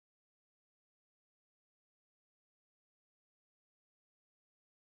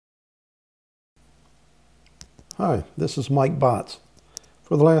Hi, this is Mike Botts.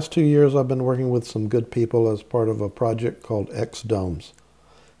 For the last 2 years, I've been working with some good people as part of a project called XDOMES.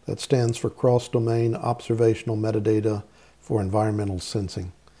 That stands for Cross-Domain Observational Metadata for Environmental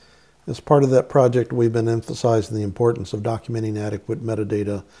Sensing. As part of that project, we've been emphasizing the importance of documenting adequate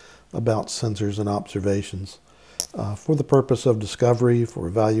metadata about sensors and observations for the purpose of discovery, for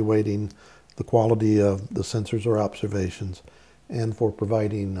evaluating the quality of the sensors or observations, and for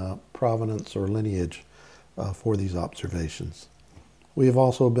providing provenance or lineage for these observations. We have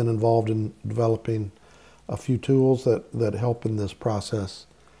also been involved in developing a few tools that help in this process.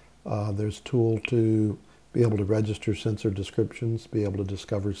 There's a tool to be able to register sensor descriptions, be able to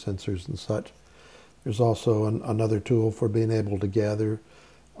discover sensors and such. There's also another tool for being able to gather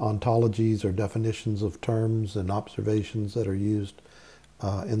ontologies or definitions of terms and observations that are used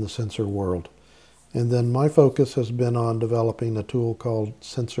in the sensor world. And then my focus has been on developing a tool called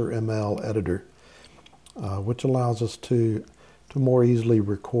SensorML Editor, which allows us to more easily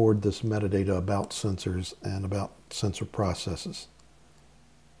record this metadata about sensors and about sensor processes.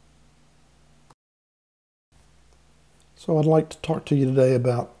 So I'd like to talk to you today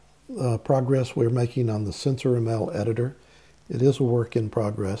about progress we're making on the SensorML Editor. It is a work in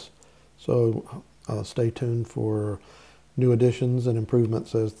progress, so stay tuned for new additions and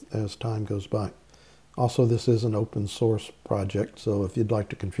improvements as time goes by. Also, this is an open source project, so if you'd like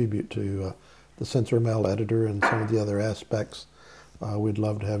to contribute to the SensorML Editor and some of the other aspects, we'd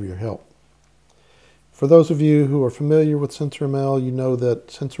love to have your help. For those of you who are familiar with SensorML, you know that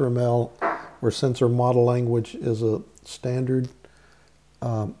SensorML, or Sensor Model Language, is a standard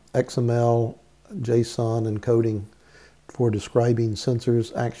XML, JSON encoding for describing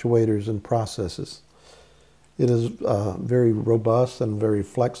sensors, actuators, and processes. It is very robust and very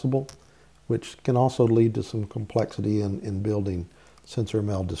flexible, which can also lead to some complexity in building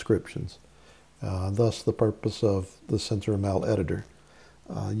SensorML descriptions. Thus the purpose of the SensorML Editor.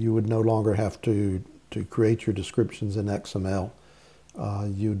 You would no longer have to create your descriptions in XML.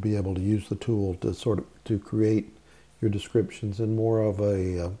 You would be able to use the tool to create your descriptions in more of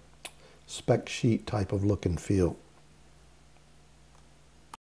a spec sheet type of look and feel.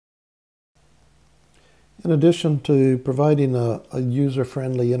 In addition to providing a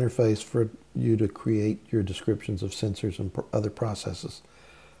user-friendly interface for you to create your descriptions of sensors and other processes,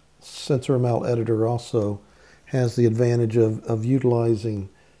 SensorML Editor also has the advantage of utilizing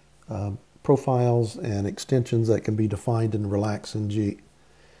profiles and extensions that can be defined in Relax and G.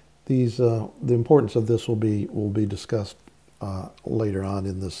 The importance of this will be discussed later on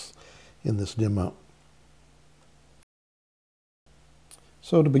in this demo.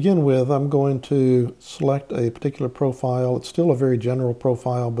 So to begin with, I'm going to select a particular profile. It's still a very general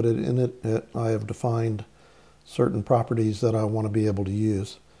profile, but in it I have defined certain properties that I want to be able to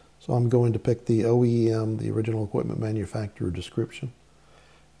use. So I'm going to pick the OEM, the original equipment manufacturer description,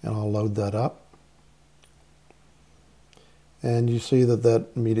 and I'll load that up. And you see that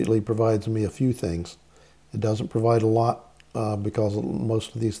immediately provides me a few things. It doesn't provide a lot because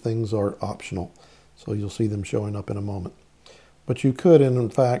most of these things are optional, so you'll see them showing up in a moment. But you could,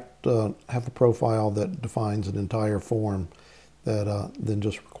 in fact, have a profile that defines an entire form that then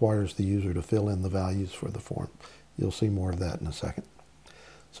just requires the user to fill in the values for the form. You'll see more of that in a second.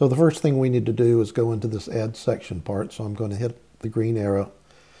 So the first thing we need to do is go into this Add Section part. So I'm going to hit the green arrow,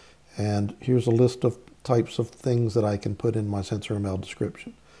 and here's a list of types of things that I can put in my SensorML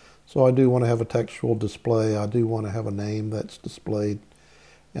description. So I do want to have a textual display, I do want to have a name that's displayed,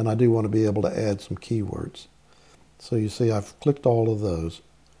 and I do want to be able to add some keywords. So you see I've clicked all of those.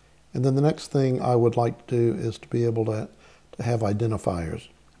 And then the next thing I would like to do is to be able to have identifiers.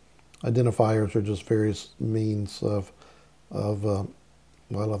 Identifiers are just various means of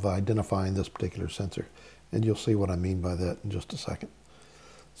identifying this particular sensor. And you'll see what I mean by that in just a second.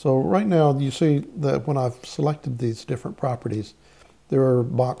 So right now you see that when I've selected these different properties, there are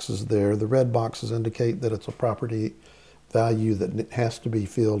boxes there. The red boxes indicate that it's a property value that has to be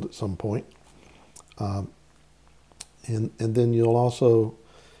filled at some point. And then you'll also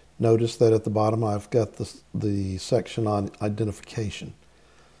notice that at the bottom I've got the section on identification.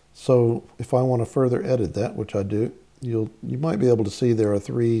 So if I want to further edit that, which I do, you might be able to see there are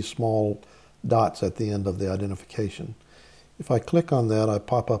 3 small dots at the end of the identification. If I click on that, I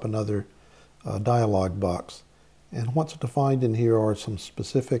pop up another dialog box. And what's defined in here are some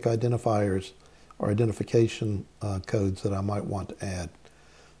specific identifiers or identification codes that I might want to add.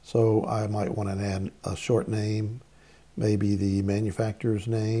 So I might want to add a short name, maybe the manufacturer's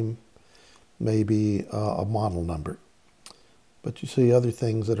name, maybe a model number. But you see other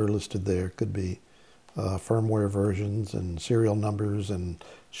things that are listed there. Could be firmware versions and serial numbers and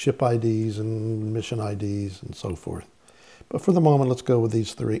ship IDs and mission IDs and so forth. But for the moment, let's go with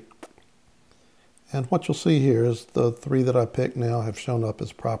these three. And what you'll see here is the three that I picked now have shown up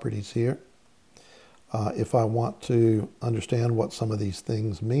as properties here. If I want to understand what some of these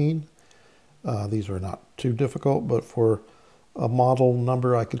things mean, these are not too difficult, but for a model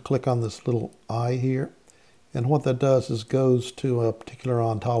number, I could click on this little I here. And what that does is goes to a particular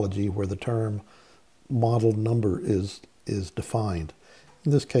ontology where the term model number is defined.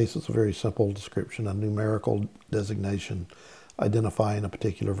 In this case, it's a very simple description, a numerical designation identifying a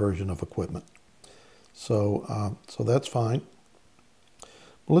particular version of equipment. So that's fine.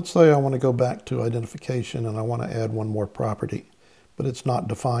 Well, let's say I want to go back to identification and I want to add one more property, but it's not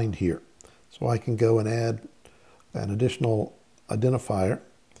defined here. So I can go and add an additional identifier.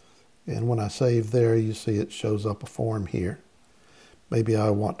 And when I save there, you see it shows up a form here. Maybe I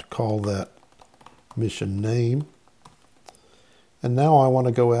want to call that mission name. And now I want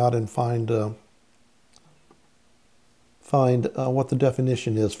to go out and find what the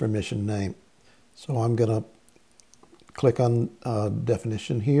definition is for mission name. So I'm going to click on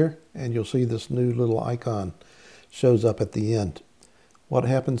definition here, and you'll see this new little icon shows up at the end. What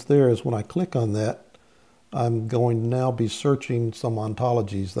happens there is when I click on that, I'm going to now be searching some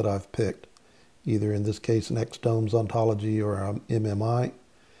ontologies that I've picked, either in this case an XDOMS ontology or an MMI.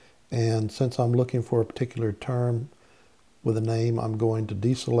 And since I'm looking for a particular term with a name, I'm going to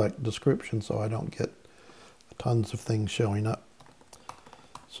deselect description so I don't get tons of things showing up.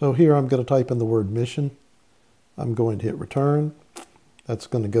 So here I'm going to type in the word mission. I'm going to hit return. That's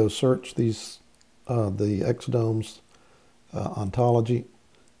going to go search these the XDOMS ontology.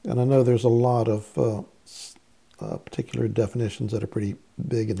 And I know there's a lot of particular definitions that are pretty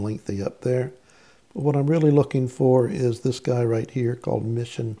big and lengthy up there. But what I'm really looking for is this guy right here called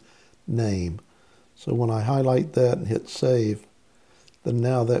mission name. So when I highlight that and hit save, then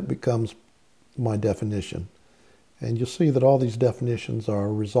now that becomes my definition. And you'll see that all these definitions are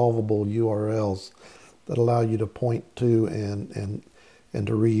resolvable URLs that allow you to point to and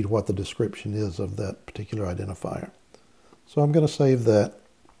to read what the description is of that particular identifier. So I'm going to save that.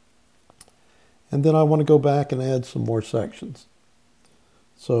 And then I want to go back and add some more sections.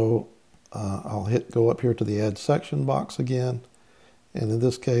 So I'll go up here to the add section box again. And in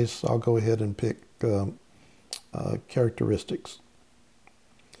this case, I'll go ahead and pick characteristics.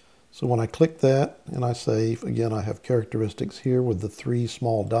 So when I click that and I save, again, I have characteristics here with the three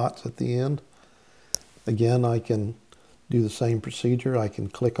small dots at the end. Again, I can do the same procedure. I can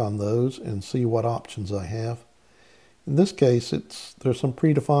click on those and see what options I have. In this case, there's some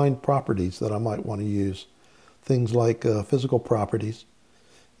predefined properties that I might want to use, things like physical properties.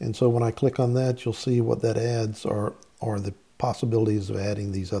 And so when I click on that, you'll see what that adds are the possibilities of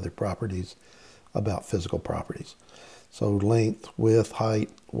adding these other properties about physical properties. So length, width, height,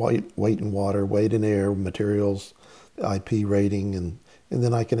 weight in water, weight in air, materials, IP rating, and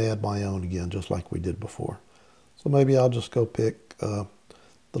then I can add my own again, just like we did before. So maybe I'll just go pick the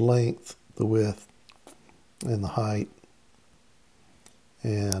length, the width, and the height,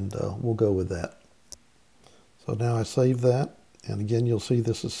 and we'll go with that. So now I save that, and again you'll see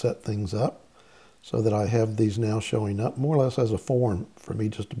this has set things up so that I have these now showing up more or less as a form for me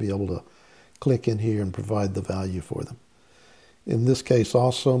just to be able to click in here and provide the value for them. In this case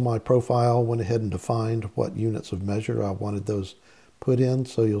also, my profile went ahead and defined what units of measure I wanted those put in,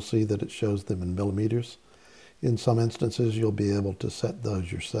 so you'll see that it shows them in millimeters. In some instances, you'll be able to set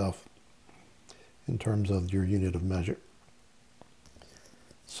those yourself in terms of your unit of measure.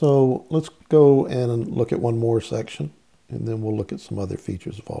 So let's go and look at one more section, and then we'll look at some other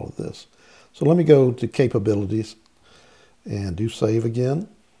features of all of this. So let me go to capabilities and do save again.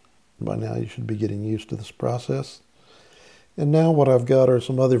 By now you should be getting used to this process. And now what I've got are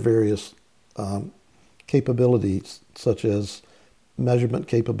some other various capabilities, such as measurement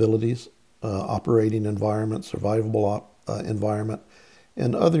capabilities, operating environment, survivable environment,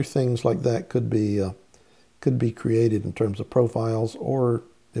 and other things like that could be created in terms of profiles, or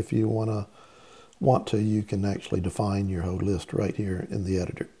if you want to, you can actually define your whole list right here in the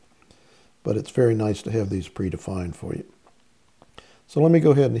editor. But it's very nice to have these predefined for you. So let me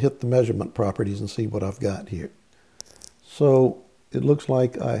go ahead and hit the measurement properties and see what I've got here. So it looks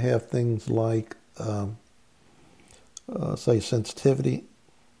like I have things like, say, sensitivity,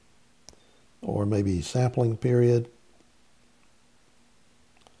 or maybe sampling period.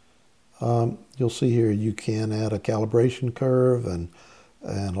 You'll see here you can add a calibration curve and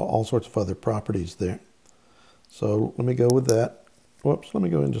all sorts of other properties there. So let me go with that. Whoops, let me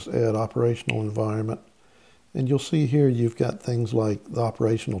go ahead and just add operational environment. And you'll see here you've got things like the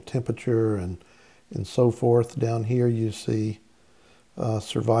operational temperature and so forth. Down here you see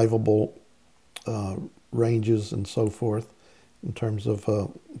survivable ranges and so forth in terms of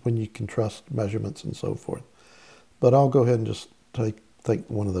when you can trust measurements and so forth. But I'll go ahead and just take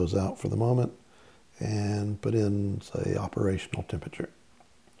one of those out for the moment and put in, say, operational temperature.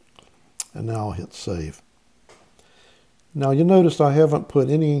 And now I'll hit save. Now you'll notice I haven't put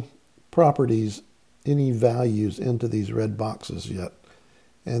any properties, any values into these red boxes yet.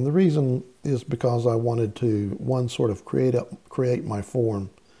 And the reason is because I wanted to, one, sort of create my form.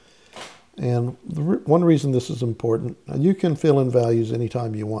 And one reason this is important, and you can fill in values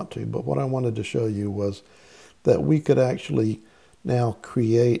anytime you want to, but what I wanted to show you was that we could actually now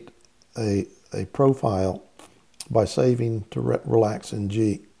create a profile by saving to relax in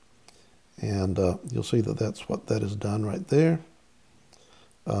G. And you'll see that that's what that is done right there.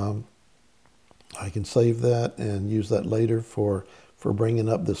 I can save that and use that later for bringing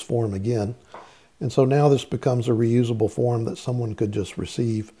up this form again. And so now this becomes a reusable form that someone could just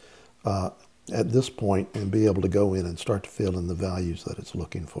receive at this point and be able to go in and start to fill in the values that it's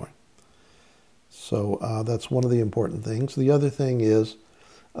looking for. So that's one of the important things. The other thing is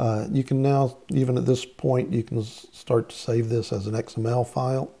you can now, even at this point, you can start to save this as an XML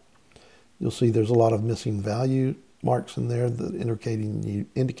file. You'll see there's a lot of missing value marks in there that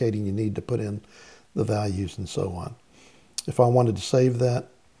indicating you need to put in the values and so on. If I wanted to save that,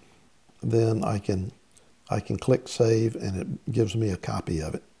 then I can click save and it gives me a copy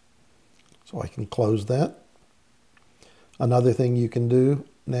of it. So I can close that. Another thing you can do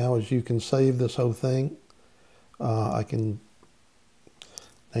now is you can save this whole thing. I can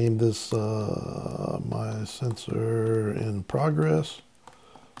name this my sensor in progress.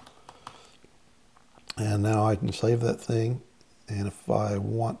 And now I can save that thing. And if I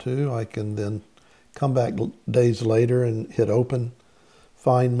want to, I can then come back days later and hit open,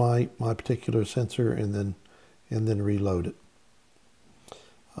 find my particular sensor, and then reload it.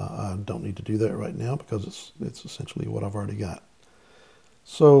 I don't need to do that right now because it's essentially what I've already got.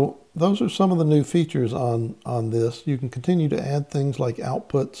 So those are some of the new features on this. You can continue to add things like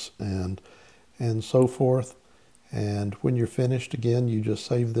outputs and so forth. And when you're finished, again, you just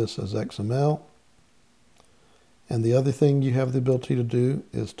save this as XML. And the other thing you have the ability to do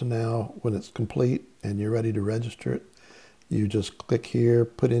is to now, when it's complete and you're ready to register it, you just click here,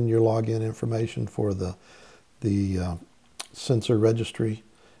 put in your login information for the sensor registry,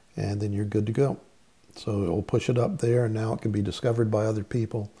 and then you're good to go. So it will push it up there, and now it can be discovered by other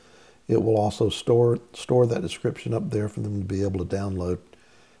people. It will also store that description up there for them to be able to download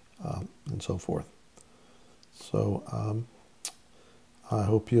and so forth. So I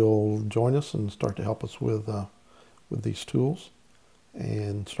hope you'll join us and start to help us with these tools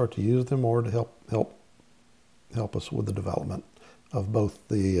and start to use them, or to help us with the development of both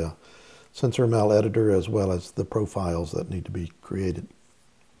the SensorML editor as well as the profiles that need to be created.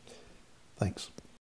 Thanks.